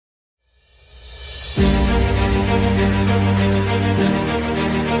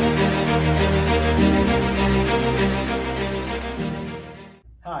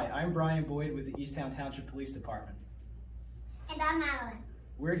Hi, I'm Brian Boyd with the Easttown Township Police Department. And I'm Madelyn.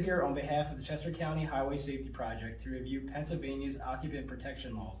 We're here on behalf of the Chester County Highway Safety Project to review Pennsylvania's occupant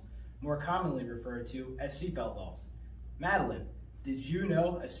protection laws, more commonly referred to as seatbelt laws. Madelyn, did you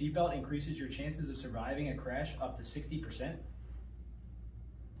know a seatbelt increases your chances of surviving a crash up to 60%?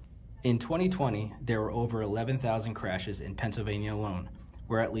 In 2020, there were over 11,000 crashes in Pennsylvania alone,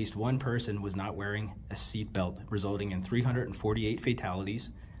 where at least one person was not wearing a seatbelt, resulting in 348 fatalities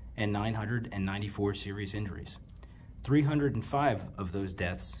and 994 serious injuries. 305 of those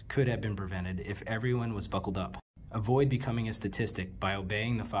deaths could have been prevented if everyone was buckled up. Avoid becoming a statistic by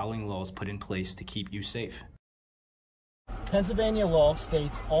obeying the following laws put in place to keep you safe. Pennsylvania law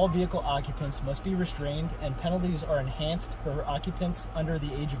states all vehicle occupants must be restrained and penalties are enhanced for occupants under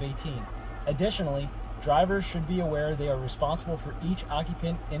the age of 18. Additionally, drivers should be aware they are responsible for each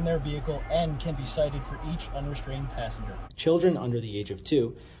occupant in their vehicle and can be cited for each unrestrained passenger. Children under the age of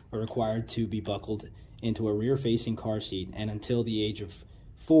 2 are required to be buckled into a rear-facing car seat, and until the age of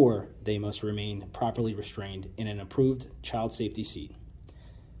 4, they must remain properly restrained in an approved child safety seat.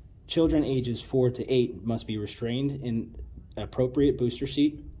 Children ages 4 to 8 must be restrained in an appropriate booster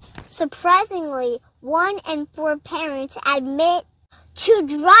seat. Surprisingly, 1 in 4 parents admit to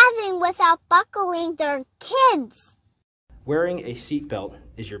driving without buckling their kids. Wearing a seatbelt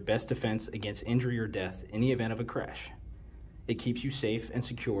is your best defense against injury or death in the event of a crash. It keeps you safe and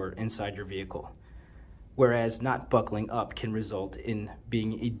secure inside your vehicle, whereas not buckling up can result in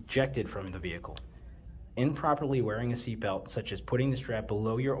being ejected from the vehicle. Improperly wearing a seatbelt, such as putting the strap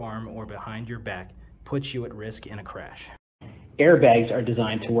below your arm or behind your back, puts you at risk in a crash. Airbags are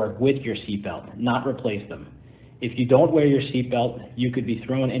designed to work with your seatbelt, not replace them. If you don't wear your seatbelt, you could be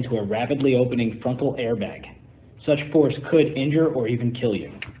thrown into a rapidly opening frontal airbag. Such force could injure or even kill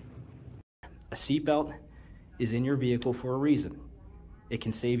you. A seatbelt is in your vehicle for a reason. It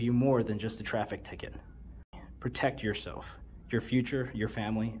can save you more than just a traffic ticket. Protect yourself, your future, your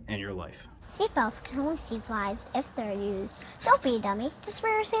family, and your life. Seatbelts can only save lives if they're used. Don't be a dummy, just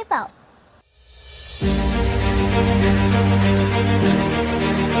wear your seatbelt.